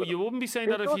absolutely. Well, you wouldn't be saying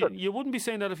that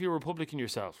if you were Republican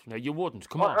yourself. No, you wouldn't.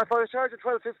 Come on. If I was charging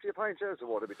 $12.50 a pint, yes, I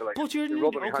would. I'd be delighted. But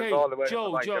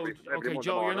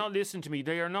Joe, you're not listening to me.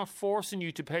 They are not forcing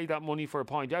you to pay that money for a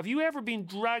pint. Have you ever been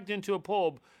dragged into a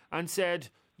pub and said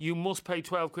you must pay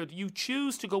 £12? You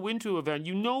choose to go into an event.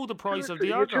 You know the price of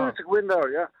the alcohol. You choose to go in there,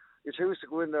 yeah. You choose to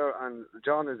go in there, and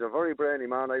John is a very brainy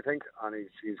man, I think, and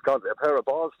he's got a pair of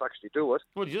balls to actually do it.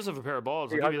 Well, he does have a pair of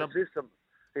balls. He has a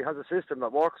system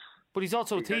that works. But he's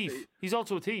also a thief. He's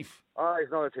also a thief.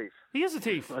 He's not a thief. He is a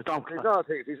thief. He's not a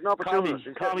thief. He's an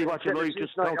opportunist. Call me what you like.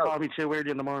 Just don't call me too early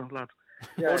in the morning, lad.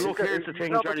 Yeah, look, here's the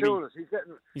thing, Jeremy.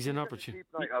 He's an opportunist.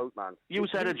 Night out, man. You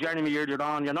said it, Jeremy, earlier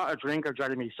on. You're not a drinker,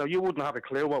 Jeremy, so you wouldn't have a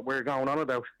clue what we're going on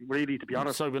about, really, to be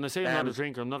honest. So when I say I'm not a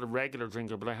drinker, I'm not a regular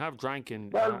drinker, but I have drank in...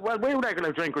 Well, we're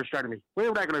regular drinkers, Jeremy.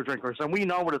 We're regular drinkers, and we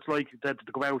know what it's like to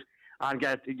go out and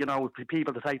get,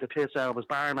 people to take the piss out of us,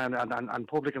 barmen and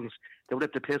publicans, they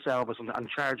rip the piss out of us and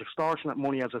charge extortionate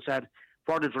money, as I said,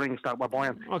 for the drinks that we're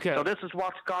buying. Okay. So this is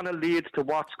what's going to lead to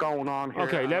what's going on here.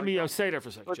 Okay, let me stay there for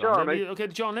a second, Well, John.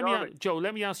 Jeremy. Joe,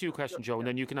 let me ask you a question, Joe, and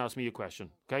then you can ask me a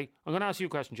question. Okay, I'm going to ask you a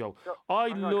question, Joe.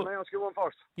 Hang on, can I ask you one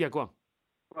first? Yeah, go on.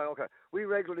 Right, okay. We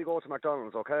regularly go to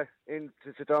McDonald's, okay,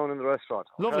 to sit down in the restaurant.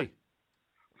 Okay? Lovely.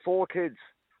 4 kids,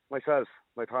 myself,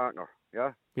 my partner,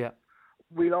 yeah? Yeah.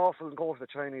 We'll often go to the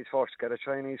Chinese first, get a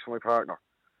Chinese for my partner,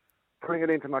 bring it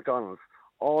into McDonald's,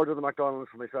 order the McDonald's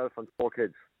for myself and 4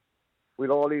 kids.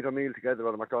 We'll all eat a meal together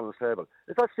at a McDonald's table.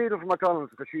 Is that stealing from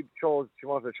McDonald's because she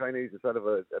wanted a Chinese instead of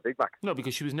a Big Mac? No,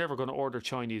 because she was never going to order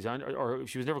Chinese, or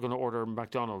she was never going to order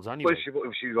McDonald's anyway.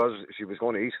 Well, she was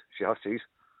going to eat. She has to eat.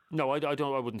 No, I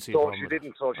wouldn't see. So if she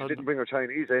didn't bring her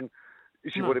Chinese in,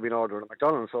 she would have been ordering at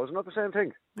McDonald's. So it's not the same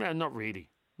thing. Yeah, not really.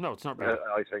 No, it's not really.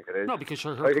 I think it is. No, because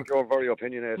I think you're very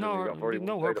opinionated.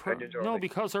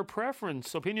 Because her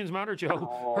preference. Opinions matter, Joe.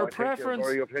 No, her I think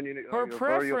preference. you're very Her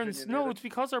preference. No, it's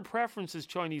because her preference is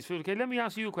Chinese food. Okay, let me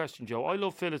ask you a question, Joe. I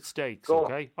love fillet steaks.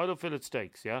 Okay, I love fillet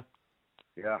steaks. Yeah.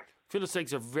 Yeah. Fillet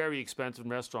steaks are very expensive in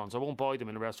restaurants. I won't buy them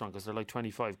in a restaurant because they're like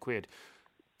 25 quid.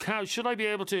 Should I be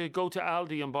able to go to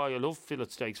Aldi and buy? I love fillet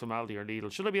steaks from Aldi or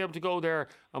Lidl. Should I be able to go there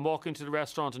and walk into the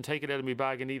restaurant and take it out of my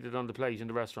bag and eat it on the plate in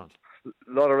the restaurant? A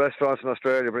lot of restaurants in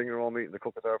Australia bring your own meat and they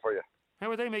cook it there for you. How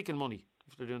are they making money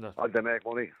if they're doing that? They make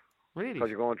money. Really?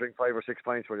 Because you go and drink 5 or 6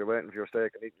 pints while you're waiting for your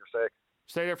steak and eating your steak.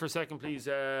 Stay there for a second, please.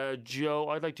 Joe,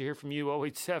 I'd like to hear from you.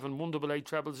 087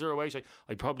 188 0008.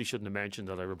 I probably shouldn't have mentioned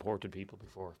that I reported people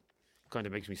before. Kind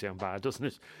of makes me sound bad, doesn't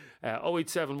it?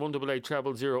 087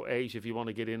 188 0008 if you want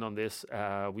to get in on this.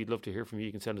 We'd love to hear from you.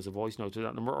 You can send us a voice note to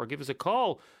that number or give us a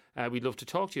call. We'd love to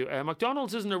talk to you.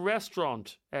 McDonald's isn't a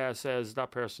restaurant, says that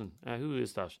person. Who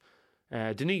is that?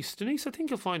 Denise, I think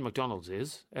you'll find McDonald's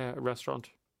is a restaurant.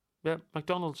 Yeah,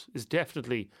 McDonald's is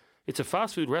definitely, it's a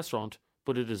fast food restaurant,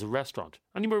 but it is a restaurant.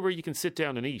 Anywhere where you can sit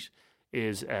down and eat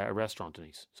is a restaurant,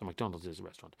 Denise. So McDonald's is a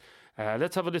restaurant.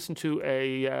 Let's have a listen to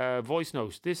a voice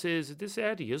note. This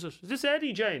Eddie, is it? Is this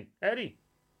Eddie, Jane? Eddie?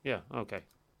 Yeah, okay.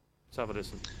 Let's have a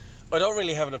listen. I don't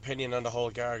really have an opinion on the whole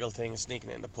gargle thing, sneaking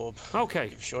it in the pub.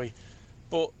 Okay. Shy.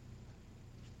 But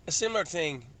a similar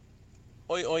thing,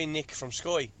 I nick from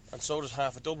Sky, and so does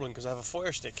half of Dublin, because I have a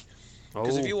Fire Stick.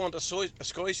 Because if you want a Sky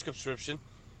subscription,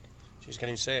 jeez, can't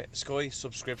even say it, Sky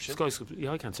subscription.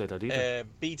 Yeah, I can't say that either.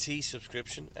 BT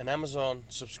subscription, an Amazon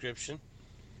subscription,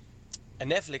 a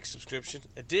Netflix subscription,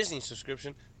 a Disney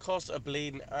subscription, costs a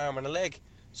bleeding arm and a leg.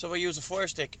 So if I use a Fire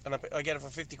Stick and I get it for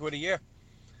 50 quid a year,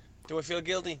 do I feel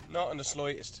guilty? Not in the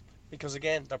slightest. Because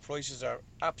again, their prices are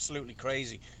absolutely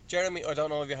crazy. Jeremy, I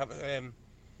don't know if you have a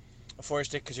Fire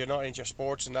Stick because you're not into your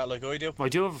sports and that like I do. I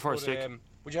do have a Fire Stick.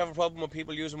 Would you have a problem with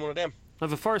people using one of them? I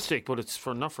have a Fire Stick, but it's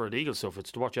not for illegal stuff.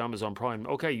 It's to watch Amazon Prime.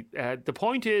 Okay, the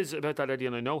point is about that, Eddie,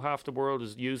 and I know half the world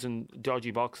is using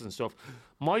dodgy boxes and stuff.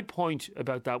 My point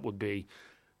about that would be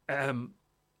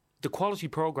the quality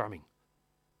programming.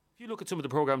 If you look at some of the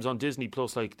programs on Disney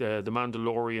Plus, like the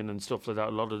Mandalorian and stuff like that,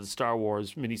 a lot of the Star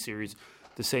Wars miniseries,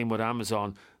 the same with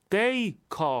Amazon, they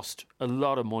cost a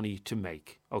lot of money to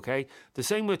make, okay? The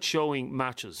same with showing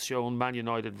matches, showing Man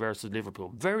United versus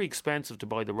Liverpool. Very expensive to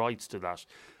buy the rights to that.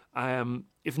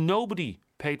 If nobody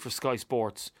paid for Sky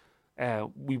Sports,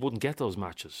 we wouldn't get those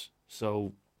matches.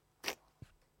 So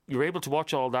you're able to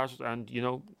watch all that and, you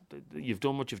know, you've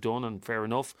done what you've done and fair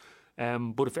enough.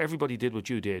 But if everybody did what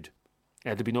you did,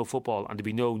 there'd be no football and there'd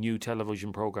be no new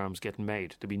television programmes getting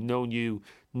made. There'd be no new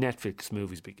Netflix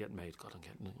movies getting made. God,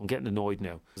 I'm getting annoyed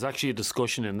now. There's actually a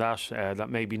discussion in that that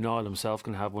maybe Niall himself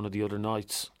can have one of the other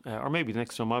nights. Or maybe the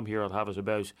next time I'm here I'll have it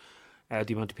about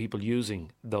the amount of people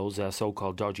using those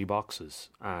so-called dodgy boxes.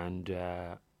 And,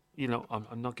 you know,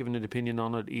 I'm not giving an opinion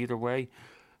on it either way.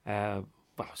 Well,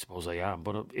 I suppose I am.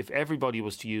 But if everybody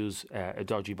was to use a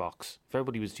dodgy box,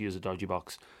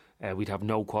 we'd have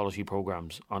no quality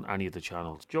programmes on any of the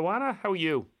channels. Joanna, how are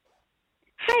you?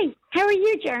 Hi, how are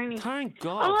you, Jeremy? Thank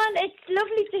God. Oh, it's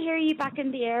lovely to hear you back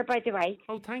in the air, by the way.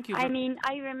 Oh, thank you. I mean,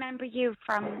 I remember you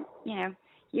from, you know,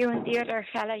 you and the other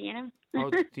fella, you know.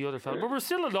 Oh, the other fella. But we're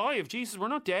still alive. Jesus, we're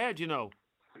not dead, you know.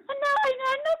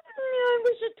 I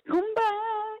wish it to come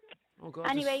back. Oh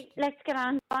God, anyway, let's get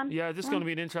on. Yeah, this is going to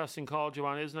be an interesting call,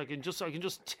 Joanna, isn't it? I can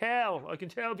just tell. I can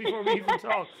tell before we even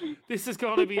talk. This is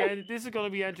going to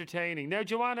be entertaining. Now,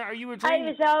 Joanna, are you a drinker? I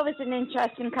was always an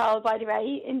interesting call, by the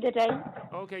way, in the day.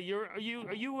 Okay, are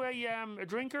you a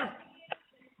drinker?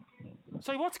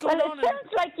 So what's going on? It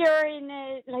sounds like you're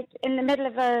in the middle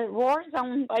of a war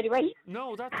zone, by the way.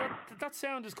 No, that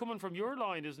sound is coming from your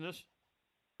line, isn't it?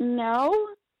 No.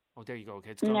 Oh, there you go.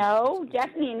 Okay, no,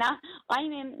 definitely not.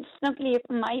 I'm snugly up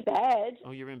in my bed.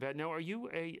 Oh, you're in bed. Now, are you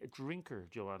a drinker,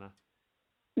 Joanna?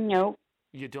 No.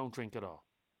 You don't drink at all?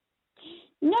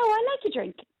 No, I like a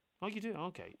drink. Oh, you do?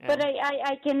 Okay. But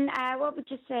I can, what would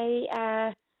you say,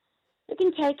 you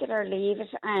can take it or leave it,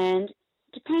 and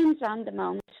depends on the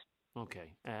moment.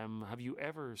 Okay. Have you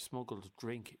ever smuggled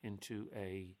drink into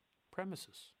a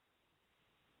premises?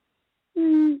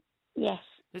 Yes.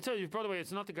 By the way,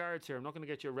 it's not the guards here. I'm not going to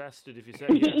get you arrested if you say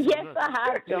Yes, yes.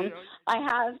 I have done. I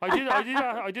have.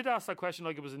 I did ask that question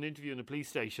like it was an interview in a police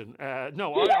station.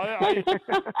 No, I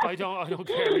don't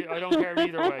care. I don't care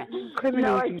either way.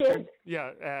 No, I did.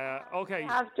 Yeah. Okay. I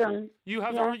have done. You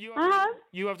have Yeah.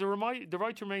 you have the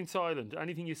right to remain silent.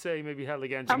 Anything you say may be held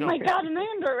against you. Oh my God, am I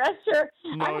under arrest here?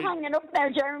 No, I'm hanging up now,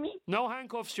 Jeremy. No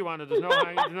handcuffs, Joanna. There's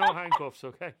no handcuffs.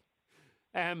 Okay.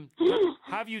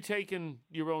 Have you taken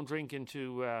your own drink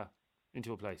into a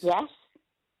place? Yes,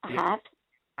 I have.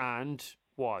 And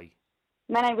why?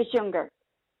 When I was younger.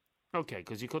 Okay,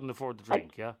 because you couldn't afford the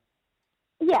drink, yeah?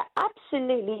 Yeah,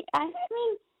 absolutely. I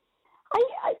mean,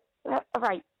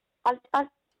 right.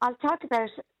 I'll talk about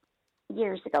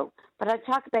years ago, but I'll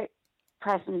talk about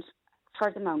present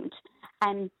for the moment.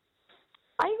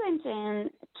 I went in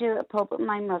to a pub with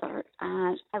my mother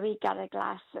and we got a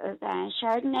glass of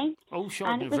Chardonnay. Oh,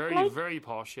 Chardonnay, very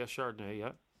posh, yeah, Chardonnay,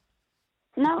 yeah.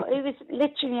 No, it was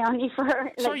literally only for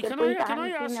like Sorry, can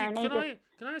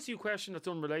I ask you a question that's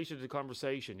unrelated to the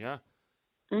conversation, yeah?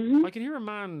 Mm-hmm. I can hear a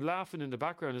man laughing in the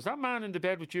background. Is that man in the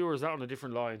bed with you or is that on a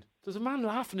different line? There's a man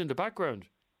laughing in the background.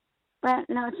 Well,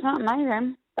 no, it's not in my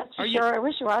room. That's for sure. I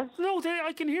wish it was. No,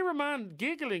 I can hear a man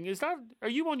giggling. Are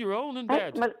you on your own in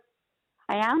bed? Well,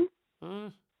 I am.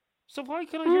 So why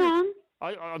can I hear?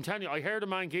 I'm telling you, I heard a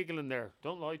man giggling there.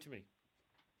 Don't lie to me.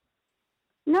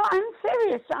 No, I'm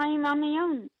serious. I'm on my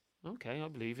own. Okay, I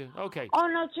believe you. Okay. Oh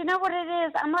no, do you know what it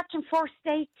is? I'm watching First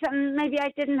Dates, and maybe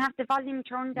I didn't have the volume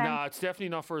turned down. No, it's definitely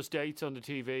not First Dates on the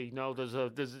TV. No,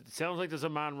 it sounds like there's a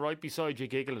man right beside you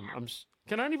giggling.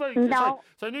 Can anybody? No.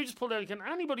 So I knew you just pulled out. Can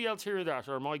anybody else hear that,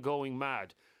 or am I going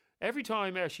mad? Every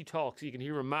time she talks, you can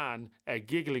hear a man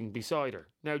giggling beside her.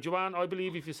 Now, Joanne, I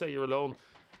believe if you say you're alone,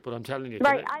 but I'm telling you.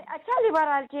 Right, I tell you what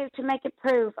I'll do to make it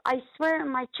prove. I swear on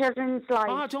my children's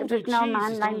lives, there's no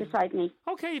man lying beside me.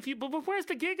 Okay, but where's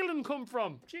the giggling come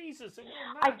from? Jesus.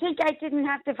 I think I didn't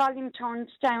have the volume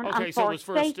turned down on First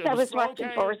Dates. I was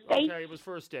watching First Dates. Okay, it was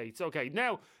First Dates. Okay,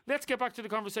 now, let's get back to the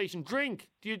conversation. Drink.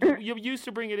 You used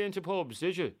to bring it into pubs,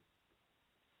 did you?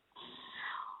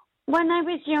 When I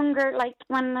was younger, like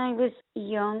my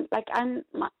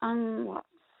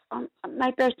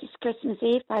birthday's Christmas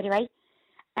Eve, by the way.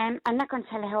 I'm not going to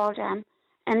tell you how old I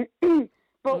am.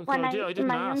 But when in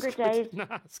my younger days,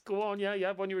 go on,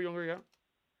 yeah, when you were younger,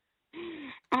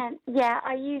 yeah.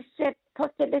 I used to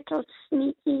put the little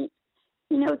sneaky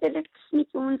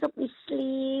ones up my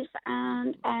sleeve,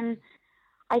 and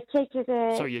I take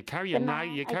it. So you carry a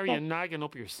nagging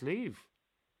up your sleeve?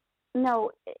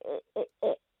 No,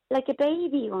 like a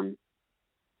baby one.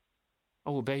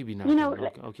 Oh, a baby nagging. You know,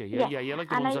 okay, yeah, like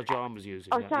the ones that John was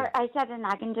using. Oh, sorry, I said a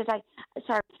nagging, did I?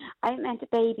 Sorry, I meant a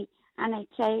baby. And I'd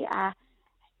say,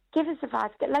 give us a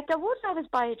basket. Like I would always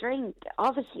buy a drink,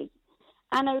 obviously.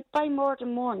 And I would buy more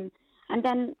than one. And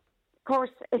then, of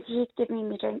course, if you'd give me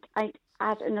my drink, I'd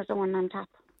add another one on top.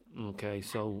 Okay,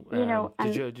 so,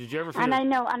 did you ever feel... And I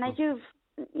know, and I do,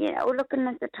 looking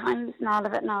at the times and all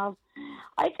of it and all,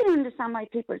 I can understand why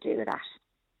people do that.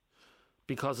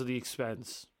 Because of the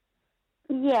expense.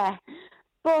 Yeah,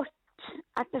 but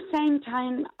at the same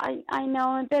time, I know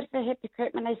I'm a bit of a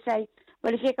hypocrite when I say,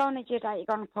 well, if you're going to do that, you're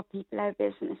going to put people out of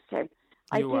business too.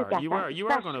 You are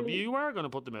going to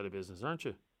put them out of business, aren't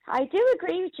you? I do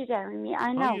agree with you, Jeremy.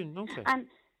 I know. Okay.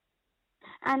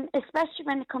 And especially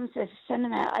when it comes to the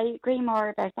cinema, I agree more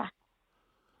about that.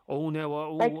 Oh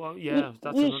no!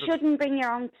 You shouldn't bring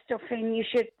your own stuff in. You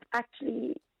should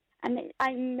actually, and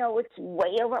I know it's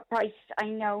way overpriced. I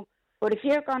know. But if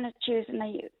you're going to choose a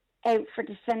night out for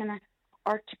the cinema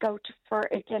or to go for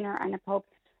a dinner and a pub,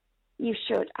 you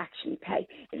should actually pay.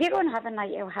 If you're going to have a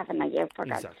night out, have a night out, for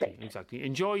God's sake. Exactly.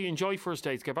 Enjoy First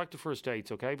Dates. Get back to First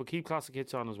Dates, okay? But keep classic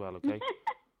hits on as well, okay?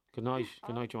 Good night,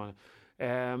 Joanna.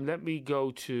 Let me go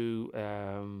to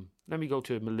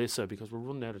Melissa because we're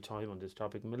running out of time on this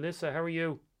topic. Melissa, how are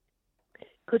you?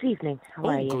 Good evening. How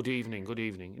are you? Good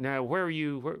evening. Now, where are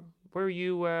you? Where are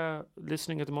you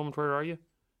listening at the moment? Where are you?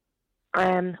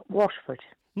 Waterford.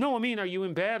 No, I mean, are you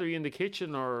in bed? Are you in the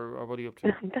kitchen, or what are you up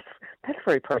to? That's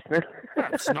very personal.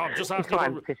 It's not. Just asking.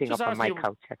 I'm sitting up on my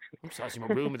couch, actually. I'm just asking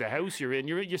what room of the house you're in.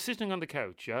 You're sitting on the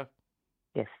couch, yeah?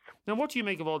 Yes. Now, what do you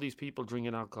make of all these people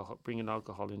bringing alcohol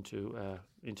into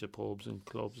pubs and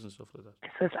clubs and stuff like that?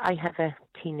 So I have a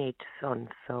teenage son,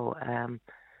 so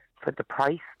for the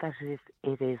price that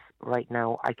it is right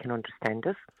now, I can understand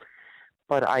it.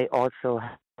 But I also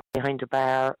behind a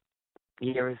bar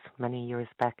many years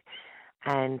back,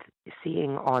 and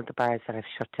seeing all the bars that have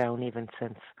shut down even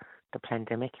since the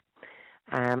pandemic.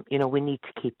 We need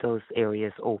to keep those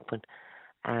areas open.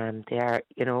 They are,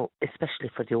 especially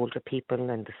for the older people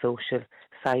and the social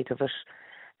side of it.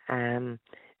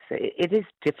 So it is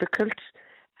difficult.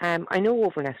 I know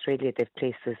over in Australia they've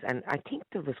places, and I think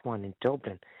there was one in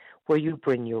Dublin, where you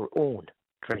bring your own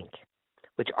drink,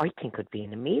 which I think would be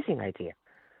an amazing idea.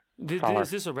 Is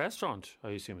this a restaurant?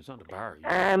 I assume it's not a bar.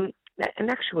 An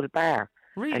actual bar.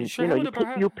 Really? And, sure, you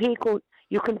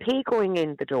can pay going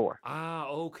in the door. Ah,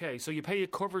 okay. So you pay a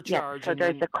cover charge. Yeah, so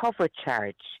there's a cover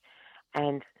charge,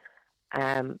 and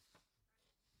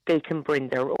they can bring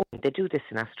their own. They do this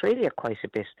in Australia quite a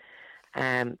bit.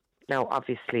 Now,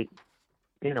 obviously,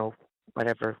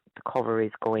 whatever the cover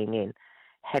is going in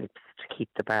helps to keep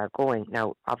the bar going.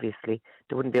 Now, obviously,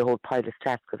 there wouldn't be a whole pile of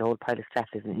staff because a whole pile of staff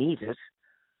isn't needed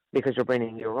because you're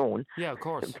bringing your own. Yeah, of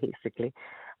course. Basically.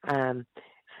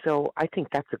 So I think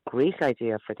that's a great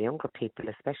idea for the younger people,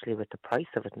 especially with the price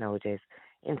of it nowadays.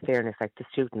 In fairness, like the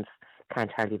students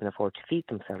can't hardly even afford to feed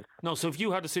themselves. No, so if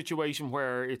you had a situation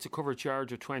where it's a cover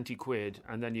charge of 20 quid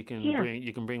and then you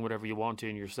can bring whatever you want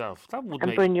in yourself, that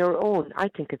would bring your own. I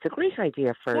think it's a great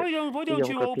idea for Why don't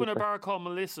you open people. a bar called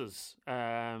Melissa's?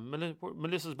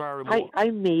 Melissa's Bar in I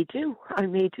may do,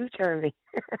 Jeremy.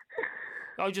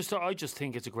 I just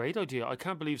think it's a great idea. I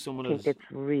can't believe someone I think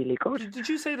it's really good. Did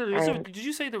you say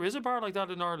there is a bar like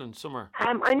that in Ireland somewhere?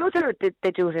 I know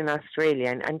they do it in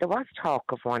Australia, and there was talk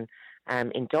of one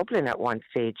in Dublin at one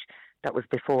stage. That was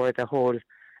before the whole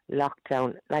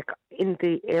lockdown. Like in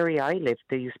the area I live,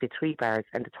 there used to be 3 bars,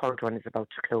 and the third one is about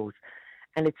to close.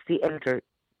 And it's the elder,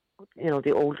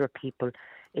 the older people,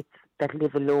 that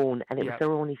live alone, and it was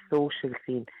their only social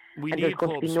scene. And there's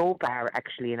going to be no bar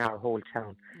actually in our whole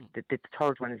town. The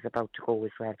third one is about to go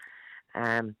as well.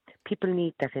 People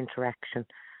need that interaction,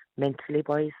 mentally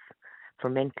wise, for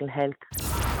mental health.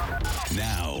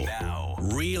 Now,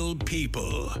 real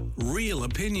people, real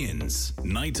opinions.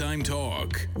 Nighttime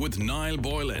Talk with Niall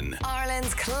Boylan.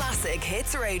 Ireland's Classic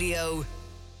Hits Radio.